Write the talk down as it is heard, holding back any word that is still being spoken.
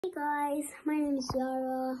Hey guys, my name is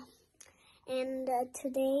Yara, and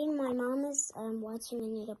today my mom is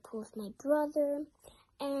watching me to pull with my brother,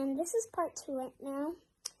 and this is part 2 right now,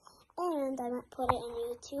 and I might put it on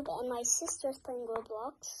YouTube, and my sister's playing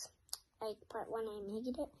Roblox, like part 1 I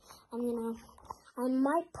made it. I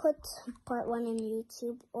might put part 1 on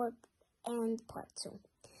YouTube and part 2,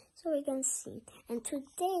 so we can see. And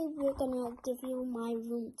today we're gonna give you my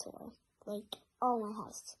room tour, like all my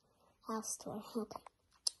house tour, okay.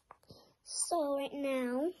 So right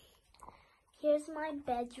now, here's my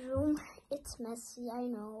bedroom. It's messy, I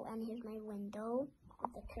know, and here's my window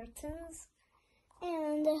with the curtains.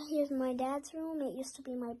 And here's my dad's room. It used to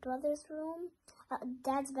be my brother's room.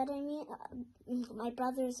 Dad's bed, my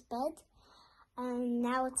brother's bed. And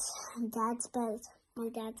now it's dad's bed, my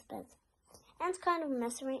dad's bed. And it's kind of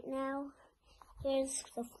messy right now. Here's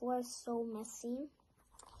the floor is so messy.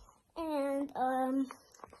 And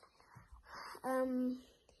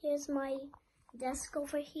here's my desk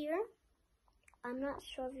over here. I'm not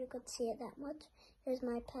sure if you could see it that much. Here's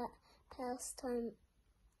my pastime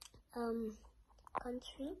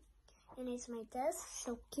country. And it's my desk,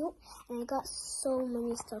 so cute. And I got so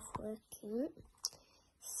many stuff working.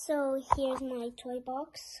 So here's my toy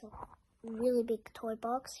box, really big toy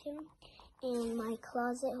box here. And my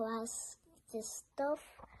closet who has this stuff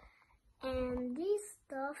and these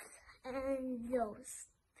stuff and those.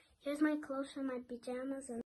 Here's my clothes and my pajamas and